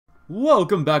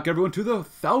Welcome back, everyone, to the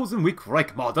 1000-Week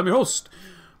Reich mod. I'm your host,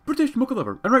 British Mocha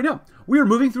Lover, and right now, we are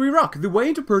moving through Iraq. The way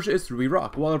into Persia is through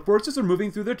Iraq. While our forces are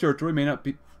moving through their territory may not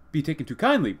be taken too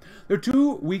kindly, they're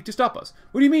too weak to stop us.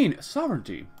 What do you mean?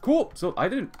 Sovereignty. Cool. So I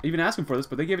didn't even ask them for this,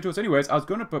 but they gave it to us anyways. I was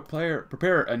going to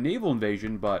prepare a naval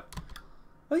invasion, but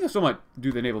I think I still might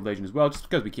do the naval invasion as well, just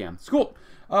because we can. It's cool.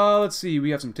 Let's see.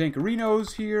 We have some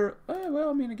tankerinos here.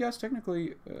 Well, I mean, I guess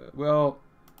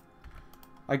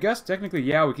technically,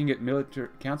 yeah, we can get military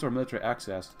council or military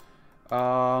access.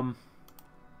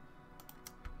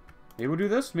 Maybe we'll do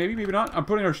this. Maybe, maybe not. I'm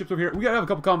putting our ships over here. We gotta have a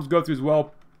couple columns to go through as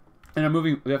well, and I'm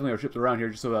moving definitely our ships around here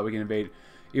just so that we can invade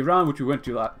Iran, which we went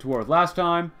to war with last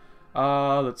time.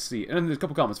 Let's see. And then there's a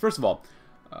couple comments. First of all,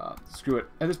 screw it.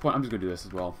 At this point, I'm just gonna do this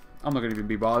as well. I'm not gonna even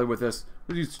be bothered with this.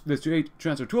 We'll use this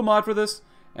transfer tool mod for this,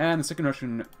 and the second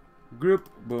Russian group,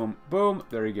 boom, boom,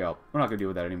 there you go. We're not gonna deal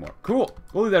with that anymore. Cool.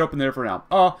 We'll leave that open there for now.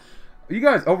 You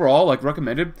guys overall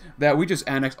recommended that we just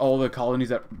annex all the colonies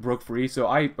that broke free. So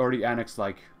I already annexed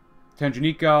like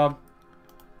Tanganyika,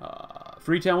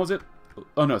 Freetown was it?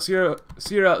 Oh no,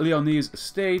 Sierra Leone's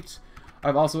state.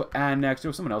 I've also annexed. There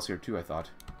was someone else here too. I thought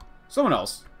someone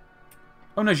else.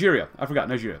 Oh, Nigeria. I forgot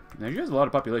Nigeria. Nigeria has a lot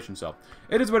of population, so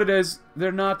it is what it is.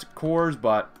 They're not cores,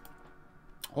 but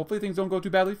hopefully things don't go too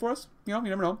badly for us. You know, you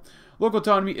never know. Local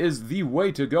autonomy is the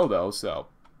way to go, though, so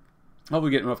hopefully we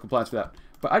get enough compliance for that.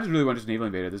 But I just really want to just naval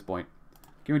invade at this point.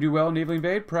 Can we do well in naval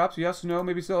invade? Perhaps, yes, no,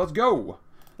 maybe so. Let's go.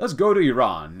 Let's go to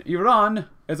Iran. Iran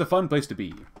is a fun place to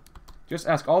be. Just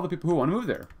ask all the people who want to move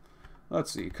there.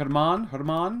 Let's see.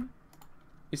 Harman,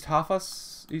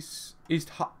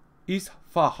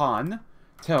 Isfahan,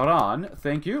 Tehran.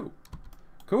 Thank you.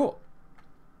 Cool.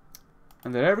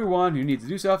 And that everyone who needs to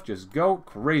do stuff just go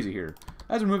crazy here.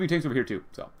 As we're moving tanks over here too.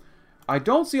 So I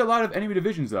don't see a lot of enemy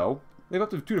divisions though. They have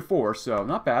up to 2 to 4, so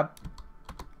not bad.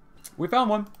 We found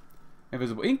one.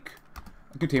 Invisible ink.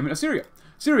 Containment of Syria.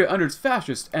 Syria, under its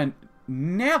fascist and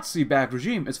Nazi-backed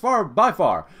regime, is by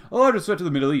far a largest threat to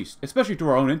the Middle East, especially to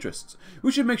our own interests.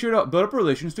 We should make sure to build up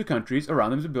relations to countries around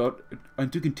them to build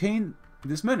and to contain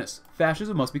this menace.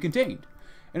 Fascism must be contained.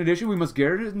 In addition, we must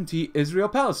guarantee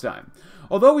Israel-Palestine.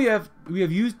 Although we have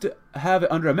used to have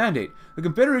it under a mandate, the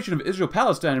Confederation of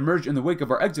Israel-Palestine emerged in the wake of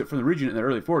our exit from the region in the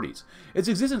early 40s. Its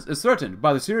existence is threatened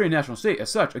by the Syrian national state. As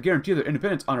such, a guarantee of their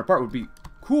independence on our part would be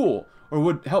cool, or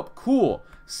would help cool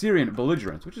Syrian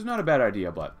belligerents, which is not a bad idea,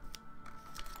 but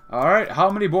alright, how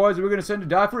many boys are we going to send to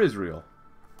die for Israel?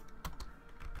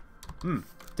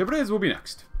 Tabriz will be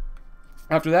next.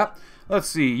 After that, let's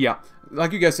see, yeah.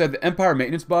 Like you guys said, the Empire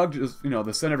maintenance bug, just, you know,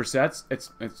 the sun never sets.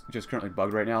 It's just currently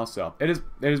bugged right now, so it is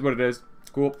what it is. It's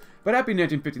cool. But happy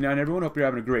 1959, everyone. Hope you're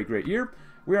having a great year.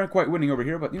 We aren't quite winning over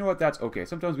here, but you know what? That's okay.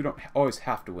 Sometimes we don't always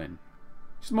have to win.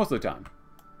 Just most of the time.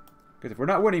 Because if we're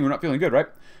not winning, we're not feeling good, right?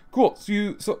 Cool.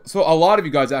 So a lot of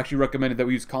you guys actually recommended that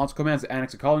we use console commands to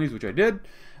annex the colonies, which I did.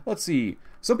 Let's see.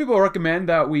 Some people recommend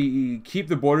that we keep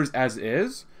the borders as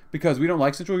is because we don't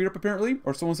like Central Europe, apparently,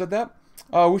 or someone said that.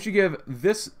 We should give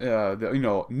this,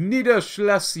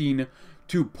 Niederschlesien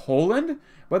to Poland,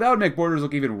 but that would make borders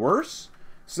look even worse.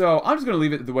 So I'm just going to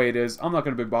leave it the way it is. I'm not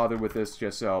going to be bothered with this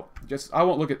I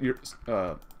won't look at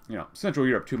Central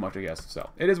Europe too much, I guess. So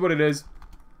it is what it is.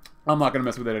 I'm not going to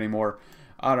mess with it anymore.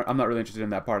 I'm not really interested in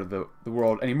that part of the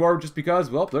world anymore, just because,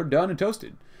 well, they're done and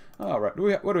toasted. All right,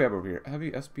 what do we have over here?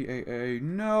 Heavy SPAA,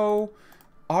 no.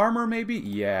 Armor, maybe?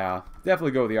 Yeah,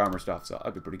 definitely go with the armor stuff, so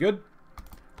that'd be pretty good.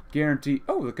 Guarantee.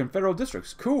 Oh, the Confederal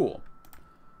districts. Cool.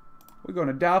 We're going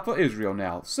to die for Israel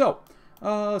now. So,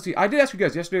 let's see. I did ask you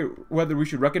guys yesterday whether we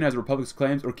should recognize the Republic's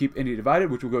claims or keep India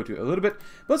divided, which we'll go to in a little bit.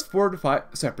 But let's fortify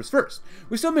Cyprus first.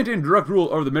 We still maintain direct rule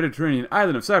over the Mediterranean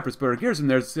island of Cyprus, but our garrison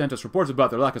there sent us reports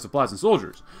about their lack of supplies and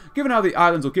soldiers. Given how the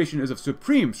island's location is of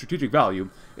supreme strategic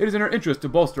value, it is in our interest to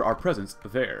bolster our presence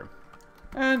there.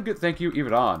 And good, thank you,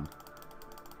 Iran.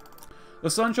 The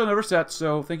sun shall never set,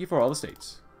 so thank you for all the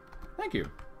states. Thank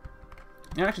you.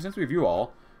 And actually, since we have you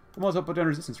all, we might as well put down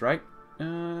resistance, right?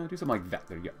 Do something like that.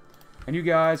 There you go. And you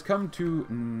guys come to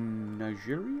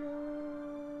Nigeria?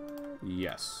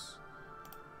 Yes.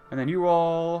 And then you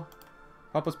all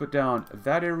help us put down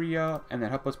that area, and then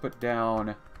help us put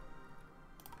down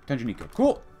Tanganyika.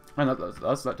 Cool. And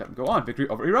let's let that go on. Victory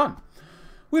over Iran.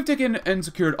 We've taken and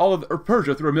secured all of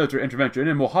Persia through a military intervention,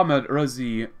 and Mohammad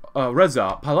Reza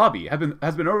Pahlavi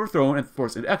has been overthrown and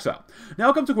forced into exile.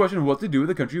 Now comes the question of what to do with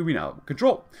the country we now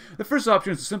control. The first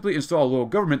option is to simply install a local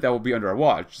government that will be under our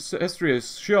watch. History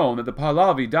has shown that the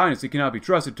Pahlavi dynasty cannot be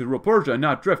trusted to rule Persia and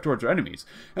not drift towards our enemies,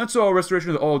 and so a restoration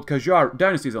of the old Qajar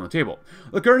dynasty is on the table.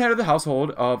 The current head of the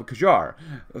household of Qajar,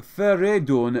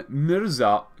 Feridun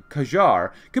Mirza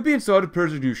Qajar could be installed to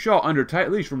Persia's new Shah under tight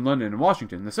leash from London and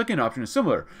Washington. The second option is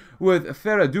similar, with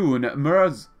Feridun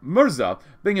Mirza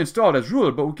being installed as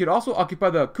ruler, but we could also occupy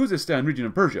the Khuzestan region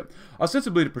of Persia,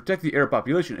 ostensibly to protect the Arab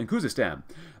population in Khuzestan.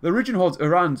 The region holds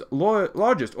Iran's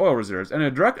largest oil reserves, and a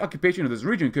direct occupation of this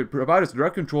region could provide us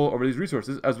direct control over these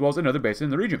resources, as well as another basin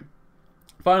in the region.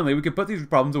 Finally, we could put these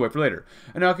problems away for later,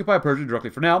 and occupy Persia directly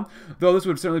for now, though this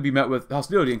would certainly be met with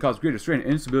hostility and cause greater strain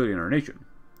and instability in our nation.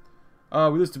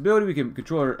 With this stability, we can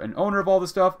control an owner of all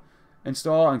this stuff,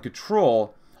 install and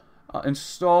control,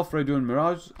 install Feridun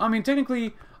Miraj. I mean,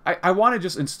 technically, I want to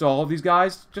just install these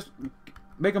guys, just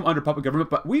make them under puppet government,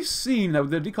 but we've seen that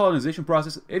with the decolonization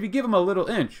process, if you give them a little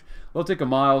inch, they'll take a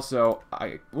mile, so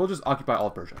we'll just occupy all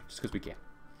of Persia, just because we can.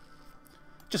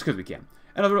 Just because we can.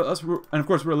 And of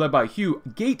course, we're led by Hugh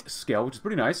Gaitskell, which is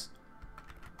pretty nice.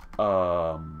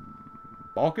 Balkans?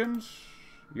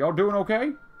 Y'all doing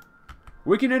okay?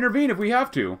 We can intervene if we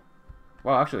have to.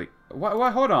 Well, actually,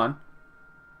 why hold on.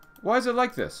 Why is it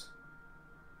like this?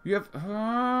 You have...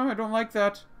 I don't like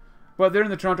that. But they're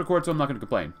in the Toronto court, so I'm not going to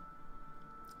complain.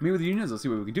 Meet with the unions, let's see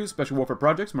what we can do. Special warfare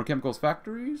projects, more chemicals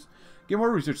factories. Get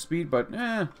more research speed, but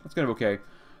that's kind of okay.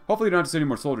 Hopefully you don't have to send any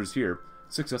more soldiers here.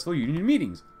 Successful union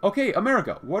meetings. Okay,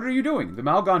 America, what are you doing? The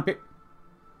Malgon paper...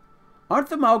 Aren't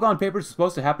the Malgon papers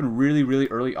supposed to happen really, really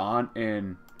early on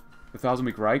in the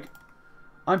Thousand-Week Reich?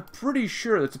 I'm pretty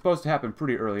sure it's supposed to happen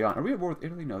pretty early on. Are we at war with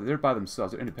Italy? No, they're by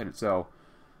themselves. They're independent. So,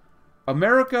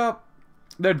 America,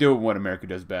 they're doing what America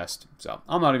does best. So,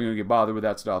 I'm not even going to get bothered with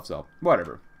that stuff. So,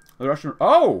 whatever. The Russian...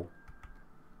 Oh!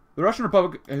 The Russian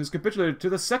Republic has capitulated to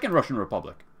the Second Russian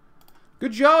Republic.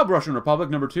 Good job, Russian Republic.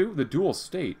 Number 2, the dual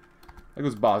state. That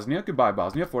goes Bosnia. Goodbye,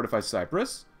 Bosnia. Fortify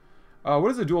Cyprus. What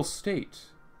is a dual state?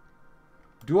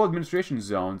 Dual administration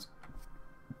zones.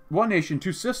 One nation,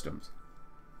 two systems.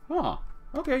 Huh.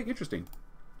 Okay, interesting.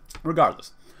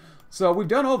 Regardless. So, we've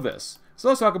done all this. So,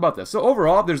 let's talk about this. So,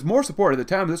 overall, there's more support at the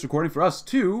time of this recording for us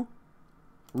to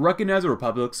recognize the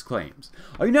Republic's claims.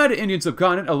 A united Indian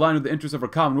subcontinent aligned with the interests of our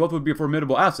Commonwealth would be a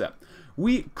formidable asset.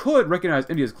 We could recognize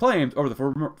India's claims over the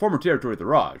former territory of the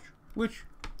Raj, which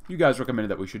you guys recommended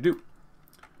that we should do.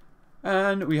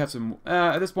 And we have some...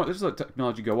 at this point, let's just let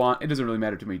technology go on. It doesn't really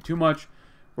matter to me too much.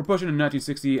 We're pushing in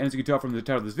 1960, and as you can tell from the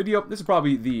title of this video, this is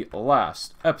probably the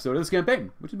last episode of this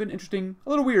campaign, which has been interesting, a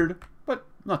little weird, but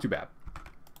not too bad.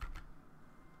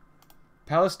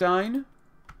 Palestine,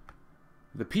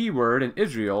 the P word, and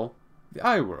Israel, the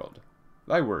I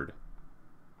word.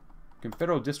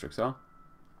 Confederal districts, huh?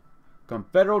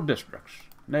 Confederal districts.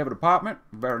 Naval Department,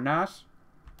 very nice.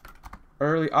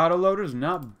 Early autoloaders,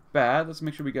 not bad. Let's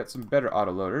make sure we get some better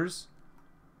autoloaders.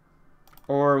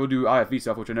 Or we'll do IFV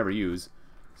stuff, which I never use.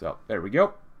 So, there we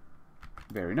go.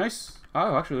 Very nice.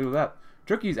 Oh, actually, look at that.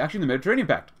 Turkey's actually in the Mediterranean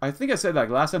Pact. I think I said like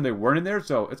last time they weren't in there,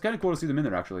 so it's kind of cool to see them in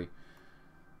there, actually.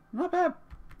 Not bad.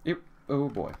 Oh,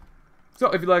 boy. So,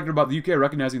 if you'd like to hear about the UK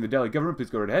recognizing the Delhi government, please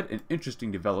go right ahead. An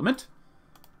interesting development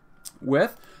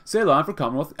with Ceylon for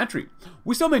Commonwealth entry.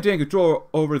 We still maintain control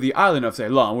over the island of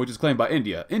Ceylon, which is claimed by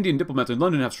India. Indian diplomats in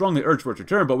London have strongly urged for its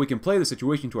return, but we can play the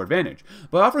situation to our advantage.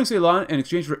 By offering Ceylon in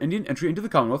exchange for Indian entry into the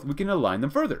Commonwealth, we can align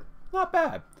them further. Not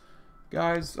bad.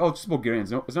 Guys, oh, it's just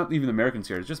Bulgarians. No, it's not even the Americans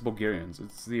here. It's just Bulgarians.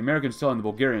 It's the Americans telling the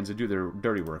Bulgarians to do their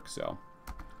dirty work, so.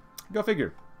 Go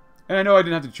figure. And I know I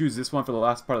didn't have to choose this one for the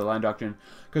last part of the land doctrine,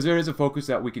 because there is a focus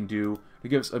that we can do to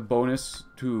give us a bonus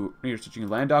to near stitching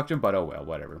land doctrine, but oh well,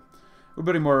 whatever. We're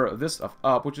building more of this stuff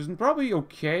up, which is probably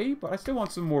okay, but I still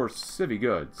want some more civvy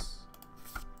goods.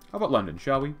 How about London,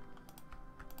 shall we?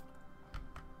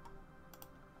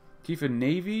 Kiev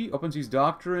Navy, Open Seas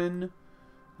Doctrine,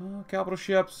 capital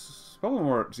ships, probably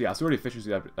more, yeah, security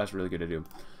efficiency, that's really good to do.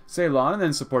 Ceylon, and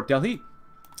then support Delhi.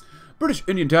 British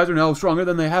Indian ties are now stronger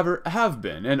than they ever have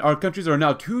been, and our countries are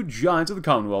now two giants of the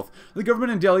Commonwealth. The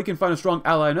government in Delhi can find a strong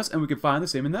ally in us, and we can find the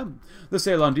same in them. The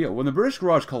Ceylon deal. When the British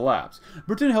Raj collapsed,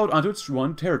 Britain held onto its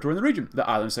one territory in the region, the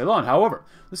island of Ceylon. However,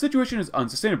 the situation is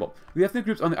unsustainable. The ethnic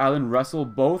groups on the island wrestle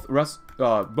both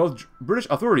British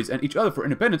authorities and each other for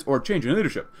independence or change in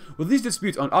leadership, with these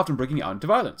disputes often breaking out into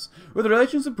violence. With the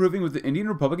relations improving with the Indian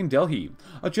Republic in Delhi,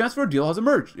 a chance for a deal has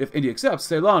emerged. If India accepts,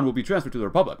 Ceylon will be transferred to the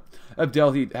Republic. If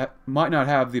Delhi might not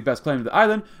have the best claim to the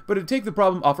island, but it'd take the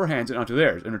problem off our hands and onto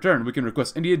theirs. In return, we can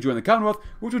request India join the Commonwealth,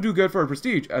 which will do good for our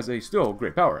prestige as a still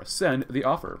great power. Send the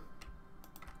offer.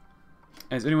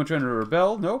 And is anyone trying to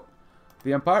rebel? Nope.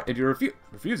 The Empire? India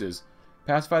refuses.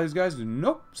 Pacify these guys?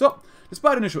 Nope. So,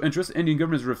 despite initial interest, Indian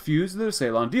government has refused the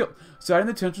Ceylon deal, citing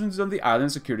the tensions of the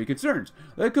island's security concerns.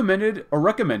 They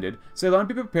recommended Ceylon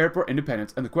be prepared for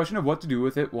independence, and the question of what to do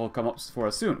with it will come up for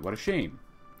us soon. What a shame.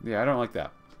 Yeah, I don't like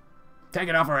that. Take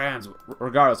it off our hands,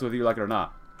 regardless whether you like it or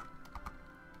not.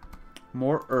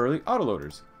 more early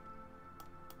autoloaders.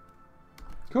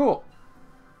 Cool.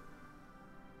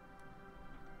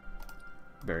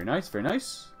 Very nice, very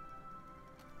nice.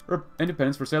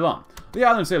 Independence for Ceylon. The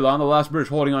island of Ceylon, the last British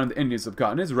holding on to the Indian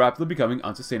subcontinent, is rapidly becoming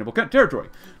unsustainable territory.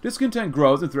 Discontent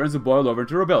grows and threatens to boil over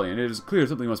into rebellion. It is clear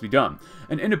something must be done,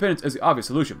 and independence is the obvious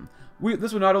solution.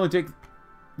 This would not only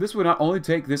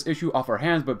take this issue off our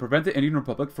hands, but prevent the Indian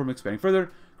Republic from expanding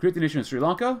further. Create the nation of Sri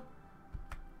Lanka.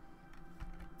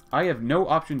 I have no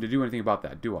option to do anything about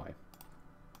that, do I?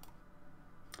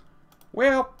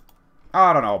 Well,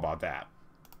 I don't know about that.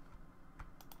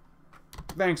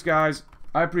 Thanks, guys.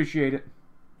 I appreciate it.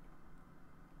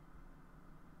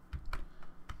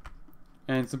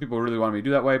 And some people really want me to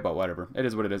do that way, but whatever. It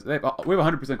is what it is. We have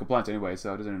 100% compliance anyway,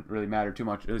 so it doesn't really matter too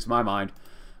much, at least in my mind.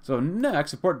 So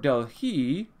next, support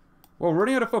Delhi. Well, we're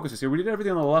running out of focuses here. We did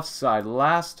everything on the left side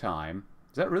last time.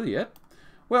 Is that really it?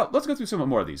 Well, let's go through some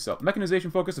more of these. So,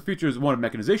 mechanization focus. The future is one of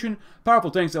mechanization.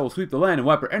 Powerful tanks that will sweep the land and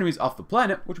wipe our enemies off the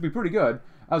planet, which would be pretty good,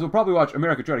 as we'll probably watch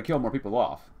America try to kill more people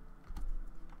off.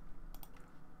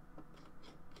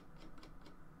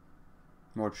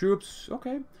 More troops.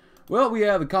 Okay. Well, we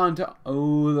have the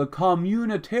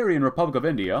Communitarian Republic of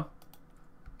India.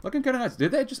 Looking kind of nice.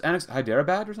 Did they just annex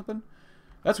Hyderabad or something?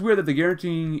 That's weird that they're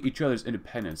guaranteeing each other's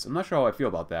independence. I'm not sure how I feel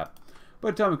about that.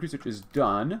 But atomic research is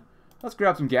done. Let's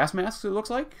grab some gas masks, it looks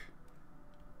like.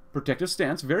 Protective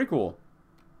stance. Very cool.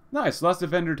 Nice. Less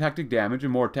defender tactic damage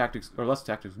and more tactics, or less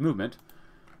tactics movement.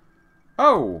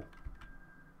 Oh!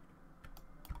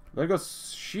 There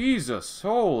goes... Jesus.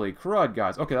 Holy crud,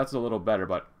 guys. Okay, that's a little better,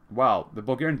 but... Wow. The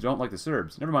Bulgarians don't like the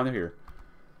Serbs. Never mind, they're here.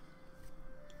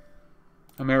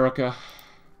 America.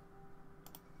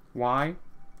 Why?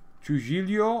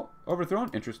 Trujillo overthrown?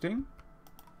 Interesting.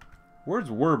 Where's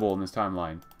Werble in this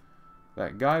timeline?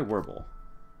 That guy, Werble.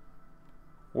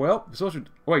 Well, social...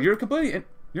 Wait, you're completely...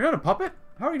 You're not a puppet?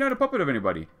 How are you not a puppet of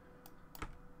anybody?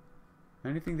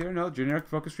 Anything there? No? Generic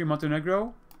focus tree,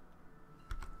 Montenegro?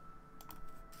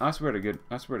 I swear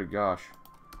to gosh.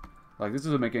 Like, this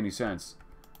doesn't make any sense.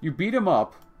 You beat them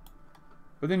up,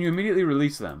 but then you immediately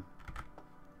release them.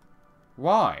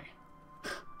 Why?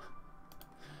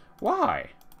 Why?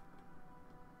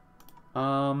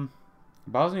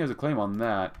 Bosnia has a claim on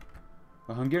that.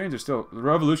 The Hungarians are still... The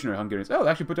revolutionary Hungarians. Oh,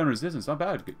 they actually put down resistance. Not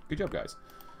bad. Good job, guys.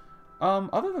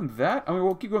 Other than that, I mean,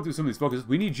 we'll keep going through some of these focuses.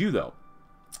 We need you, though.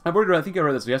 I think I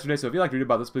read this yesterday, so if you'd like to read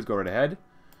about this, please go right ahead.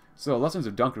 So, Lessons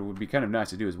of Dunkirk would be kind of nice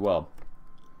to do as well.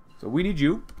 So, we need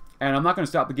you. And I'm not going to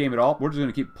stop the game at all. We're just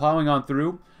going to keep plowing on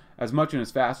through as much and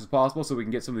as fast as possible so we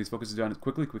can get some of these focuses done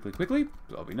quickly. So,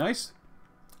 that'll be nice.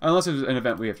 Unless there's an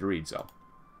event we have to read, so.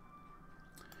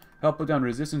 Help put down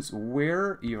resistance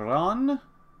where? Iran?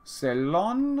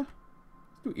 Ceylon? Let's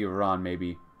do Iran,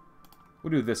 maybe.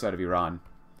 We'll do this side of Iran.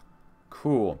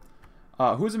 Cool.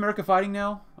 Who's America fighting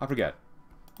now? I forget.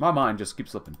 My mind just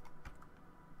keeps slipping.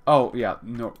 Oh, yeah.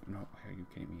 No. Are you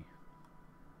kidding me?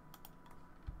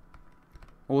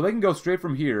 Well, they can go straight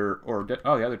from here, or...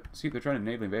 Oh, yeah, they're trying to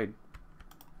naval invade.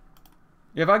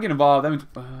 Yeah, if I get involved, that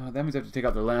means I have to take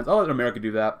out their lands. I'll let America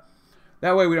do that.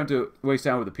 That way we don't have to waste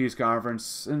time with the peace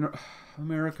conference. And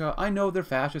America, I know they're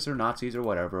fascists or Nazis or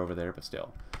whatever over there, but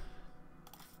still.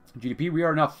 GDP, we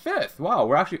are now 5th. Wow,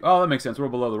 we're actually... Oh, that makes sense. We're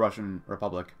below the Russian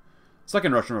Republic.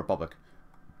 Second Russian Republic.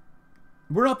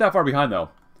 We're not that far behind,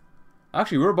 though.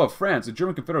 Actually, we're above France. The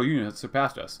German Confederal Union has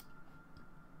surpassed us.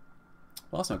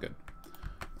 Well, that's not good.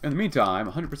 In the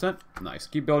meantime, 100%. Nice.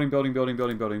 Keep building. And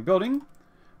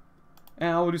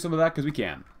we'll do some of that because we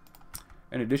can.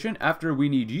 In addition, after we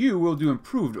need you, we'll do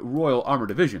improved Royal Armor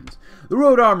Divisions. The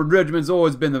Road Armored Regiment's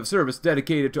always been the service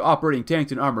dedicated to operating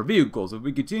tanks and armored vehicles. If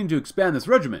we continue to expand this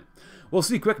regiment, we'll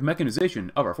see quick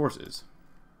mechanization of our forces.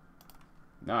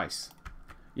 Nice.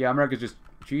 Yeah, America's just...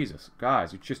 Jesus,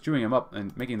 guys, you're just chewing them up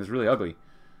and making this really ugly.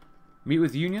 Meet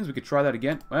with unions, we could try that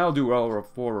again. Well, I'll do Royal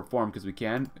reform because we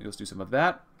can. Let's do some of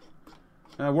that.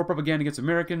 War propaganda against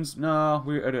Americans. No,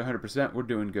 we're at 100%. We're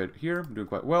doing good here. We're doing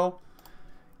quite well.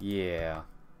 Yeah.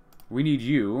 We need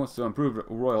you. So improve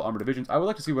Royal Armor Divisions. I would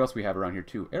like to see what else we have around here,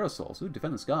 too. Aerosols. Ooh,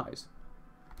 defend the skies.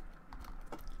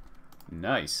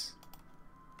 Nice.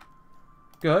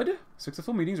 Good.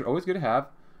 Successful meetings are always good to have.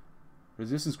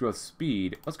 Resistance growth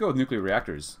speed. Let's go with nuclear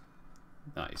reactors.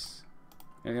 Nice.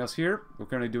 Anything else here? We're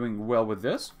currently doing well with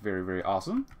this. Very, very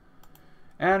awesome.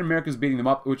 And America's beating them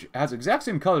up, which has the exact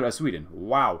same color as Sweden.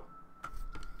 Wow.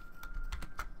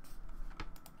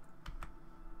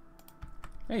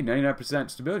 Hey,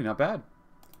 99% stability. Not bad.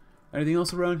 Anything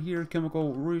else around here?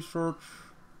 Chemical research.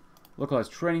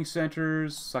 Localized training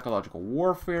centers. Psychological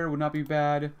warfare would not be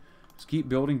bad. Just keep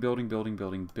building.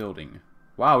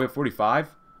 Wow, we have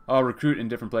 45? Oh, recruit in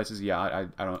different places. Yeah,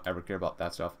 I don't ever care about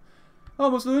that stuff.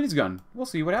 Oh, Mussolini's gone. We'll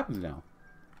see what happens now.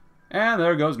 And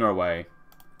there goes Norway.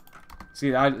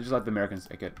 See, I just let the Americans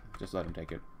take it. Just let them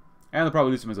take it. And they'll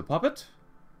probably use him as a puppet.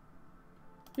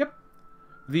 Yep.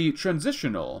 The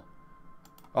Transitional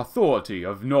Authority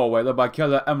of Norway, led by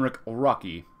Kjell Emmerich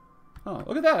Rocky. Oh,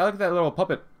 look at that. I like that little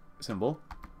puppet symbol.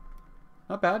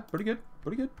 Not bad. Pretty good.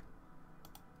 Pretty good.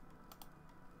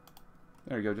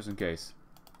 There you go, just in case.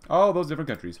 All those different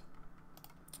countries.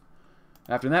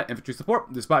 After that, infantry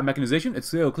support. Despite mechanization, it's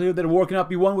still clear that a war cannot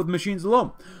be won with machines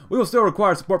alone. We will still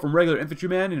require support from regular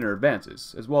infantrymen in our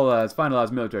advances, as well as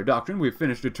finalized military doctrine. We've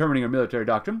finished determining our military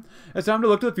doctrine. It's time to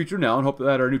look to the future now and hope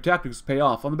that our new tactics pay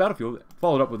off on the battlefield,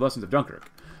 followed up with lessons of Dunkirk.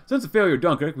 Since the failure of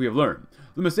Dunkirk, we have learned.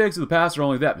 The mistakes of the past are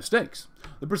only that, mistakes.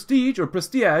 The prestige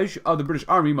of the British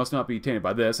Army must not be tainted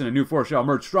by this, and a new force shall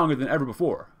emerge stronger than ever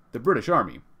before. The British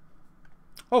Army.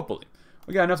 Hopefully.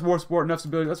 We got enough war support, enough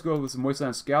stability. Let's go with some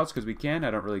Wasteland Scouts because we can.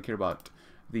 I don't really care about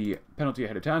the penalty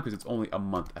ahead of time because it's only a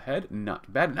month ahead.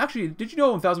 Not bad. And actually, did you know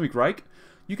in 1000 Week Reich,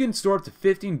 you can store up to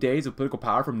 15 days of political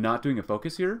power from not doing a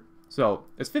focus here? So,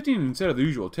 it's 15 instead of the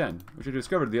usual 10, which I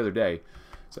discovered the other day.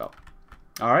 So,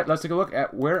 alright, let's take a look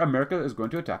at where America is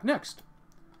going to attack next.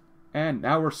 And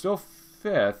now we're still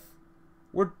 5th.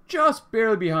 We're just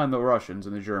barely behind the Russians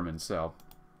and the Germans, so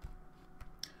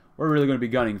we're really going to be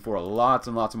gunning for lots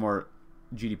and lots of more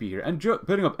GDP here. And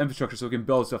putting up infrastructure so we can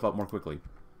build stuff up more quickly.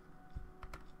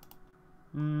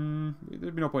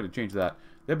 There'd be no point to change that.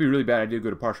 That'd be a really bad idea to go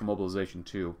to partial mobilization,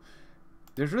 too.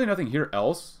 There's really nothing here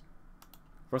else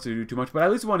for us to do too much, but I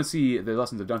at least want to see the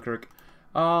lessons of Dunkirk.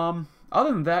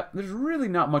 Other than that, there's really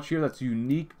not much here that's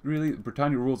unique, really.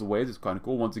 Britannia rules the waves. It's kind of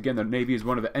cool. Once again, the Navy is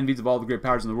one of the envies of all the great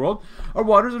powers in the world. Our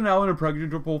waters are now an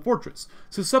impregnable fortress,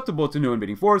 susceptible to no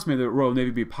invading force. May the Royal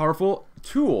Navy be a powerful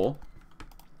tool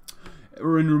in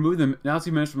removing the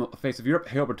Nazi menace from the face of Europe.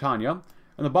 Hail Britannia.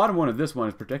 And the bottom one of this one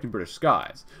is protecting British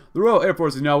skies. The Royal Air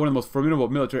Force is now one of the most formidable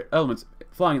military elements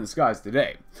flying in the skies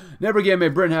today. Never again may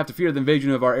Britain have to fear the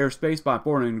invasion of our airspace by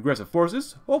foreign and aggressive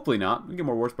forces. Hopefully not. We get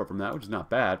more war support from that, which is not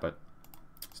bad, but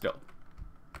still.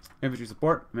 Infantry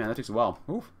support. Man, that takes a while.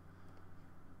 Oof.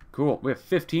 Cool. We have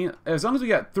 15. As long as we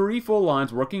got 3 full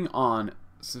lines working on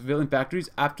civilian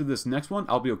factories after this next one,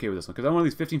 I'll be okay with this one. Because I want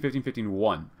these 15, 15, 15,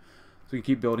 1. So we can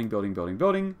keep building, building, building,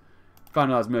 building.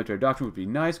 Finalized military doctrine would be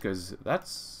nice, because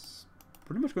that's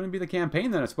pretty much going to be the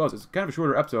campaign then, I suppose. It's kind of a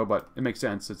shorter episode, but it makes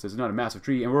sense since it's not a massive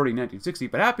tree, and we're already in 1960.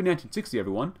 But happy 1960,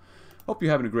 everyone. Hope you're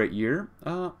having a great year.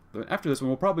 After this one,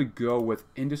 we'll probably go with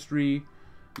industry,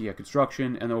 yeah,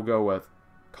 construction, and then we'll go with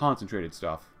concentrated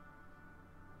stuff.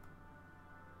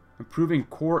 Improving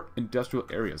core industrial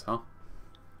areas, huh?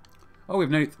 Oh, we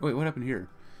have 90... Wait, what happened here?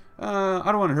 I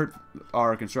don't want to hurt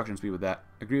our construction speed with that.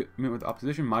 Agreement with the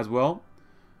opposition, might as well.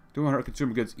 Don't want to hurt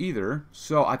consumer goods either.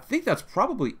 So I think that's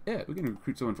probably it. We can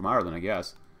recruit someone from Ireland, I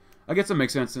guess. I guess that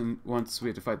makes sense once we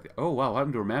have to fight the... Oh, wow, what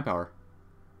happened to our manpower?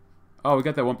 Oh, we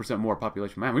got that 1% more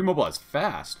population. Man, we mobilized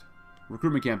fast.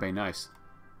 Recruitment campaign, nice.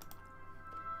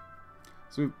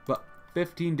 So we've got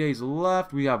 15 days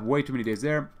left. We have way too many days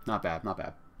there. Not bad, not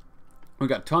bad. We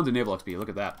got tons of naval XP. Look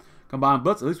at that. Combined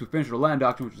blitz. At least we finished our land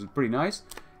doctrine, which is pretty nice.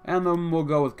 And then we'll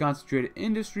go with concentrated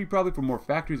industry, probably for more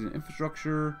factories and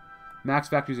infrastructure. Max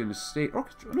factories in the state. Or,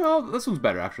 no, this one's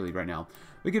better, actually, right now.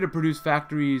 We get to produce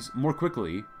factories more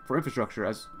quickly for infrastructure,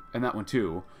 and that one,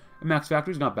 too. And max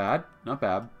factories, not bad. Not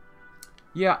bad.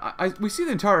 Yeah, we see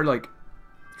the entire, like,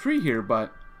 tree here,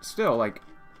 but still, like...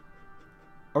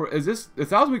 Or is this... The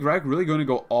 1000 Week Reich really going to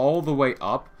go all the way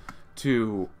up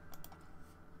to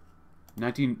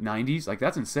 1990s? Like,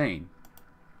 that's insane.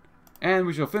 And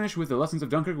we shall finish with the Lessons of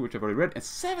Dunkirk, which I've already read. And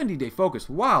 70-day focus.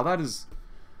 Wow, that is...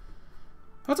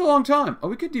 That's a long time. Oh,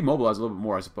 we could demobilize a little bit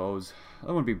more, I suppose. That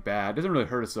wouldn't be bad. Doesn't really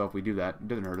hurt us, though, if we do that. It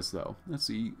doesn't hurt us, though. Let's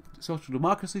see. Social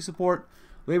democracy support.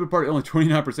 Labor Party only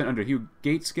 29% under Hugh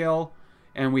Gaitskell.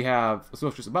 And we have a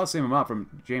socialist about the same amount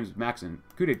from James Maxon.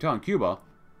 Coup d'etat in Cuba.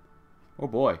 Oh,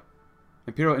 boy.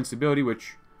 Imperial instability,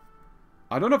 which...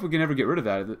 I don't know if we can ever get rid of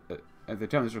that at the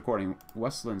time of this recording.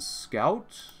 Westland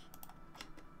Scout.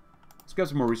 Let's get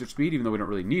some more research speed, even though we don't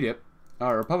really need it.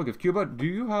 Republic of Cuba. Do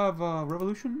you have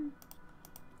revolution?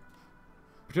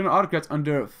 Paternal autocrats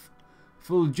under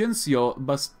Fulgencio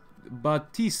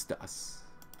Batistas.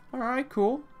 Alright,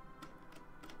 cool.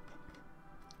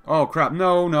 Oh, crap.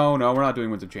 No, no, no. We're not doing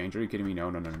Winds of Change. Are you kidding me? No,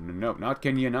 no, no, no, no. Not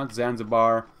Kenya, not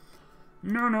Zanzibar.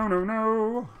 No, no, no,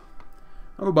 no.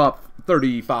 I have about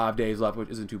 35 days left, which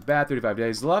isn't too bad. 35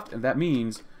 days left, and that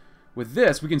means with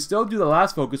this, we can still do the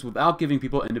last focus without giving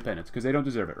people independence, because they don't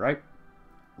deserve it, right?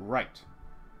 Right.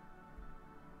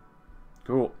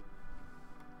 Cool.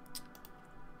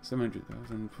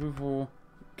 700,000 approval.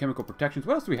 Chemical protections.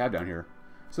 What else do we have down here?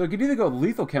 So it could either go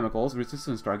lethal chemicals,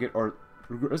 resistance target, or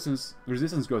resistance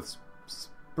growth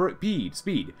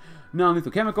speed.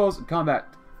 Non-lethal chemicals, combat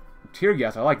tear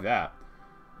gas. I like that.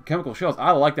 Chemical shells.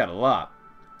 I like that a lot.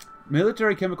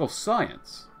 Military chemical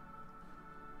science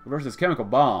versus chemical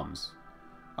bombs.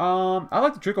 I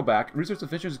like the trickle back. Resource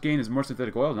efficiency gain is more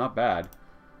synthetic oil. Not bad.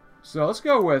 So let's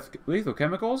go with lethal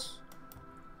chemicals.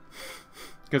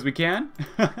 Because we can.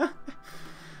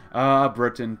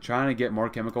 Britain trying to get more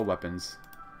chemical weapons.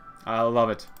 I love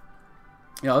it.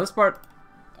 Yeah, this part,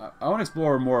 I want to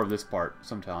explore more of this part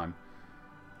sometime.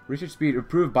 Research speed,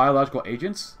 improved biological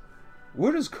agents.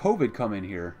 Where does COVID come in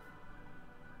here?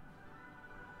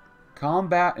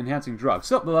 Combat enhancing drugs.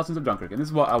 So, the lessons of Dunkirk, and this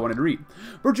is what I wanted to read.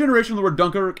 For generations, the word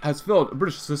Dunkirk has filled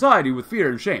British society with fear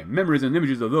and shame. Memories and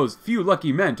images of those few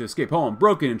lucky men to escape home,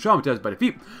 broken and traumatized by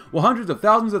defeat, while hundreds of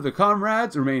thousands of their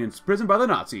comrades remain imprisoned by the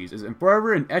Nazis, is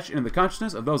forever etched in the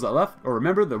consciousness of those that left or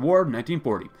remember the war of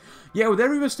 1940. Yet, with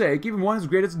every mistake, even one as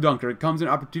great as Dunkirk, comes an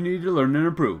opportunity to learn and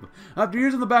improve. After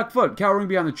years on the back foot, cowering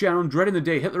behind the Channel, and dreading the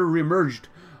day Hitler reemerged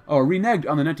or reneged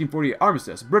on the 1948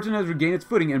 armistice, Britain has regained its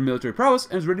footing and military prowess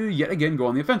and is ready to yet again go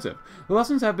on the offensive. The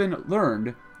lessons have been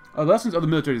learned. Lessons of the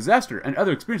military disaster and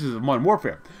other experiences of modern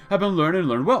warfare have been learned and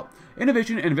learned well.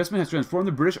 Innovation and investment has transformed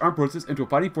the British armed forces into a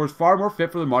fighting force far more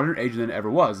fit for the modern age than it ever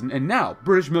was, and now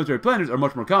British military planners are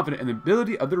much more confident in the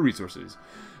ability of their resources.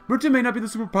 Britain may not be the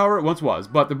superpower it once was,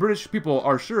 but the British people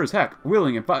are sure as heck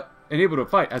willing and able to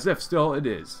fight as if it still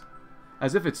is.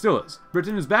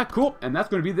 Britain is back, cool, and that's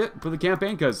going to be it for the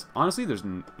campaign, because, honestly, there's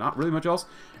not really much else.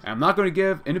 And I'm not going to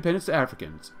give independence to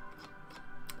Africans.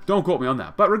 Don't quote me on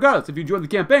that. But regardless, if you enjoyed the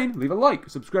campaign, leave a like,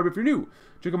 subscribe if you're new.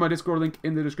 Check out my Discord link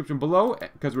in the description below,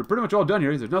 because we're pretty much all done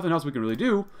here. There's nothing else we can really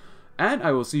do. And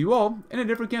I will see you all in a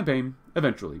different campaign,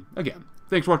 eventually. Again,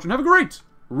 thanks for watching. Have a great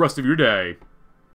rest of your day.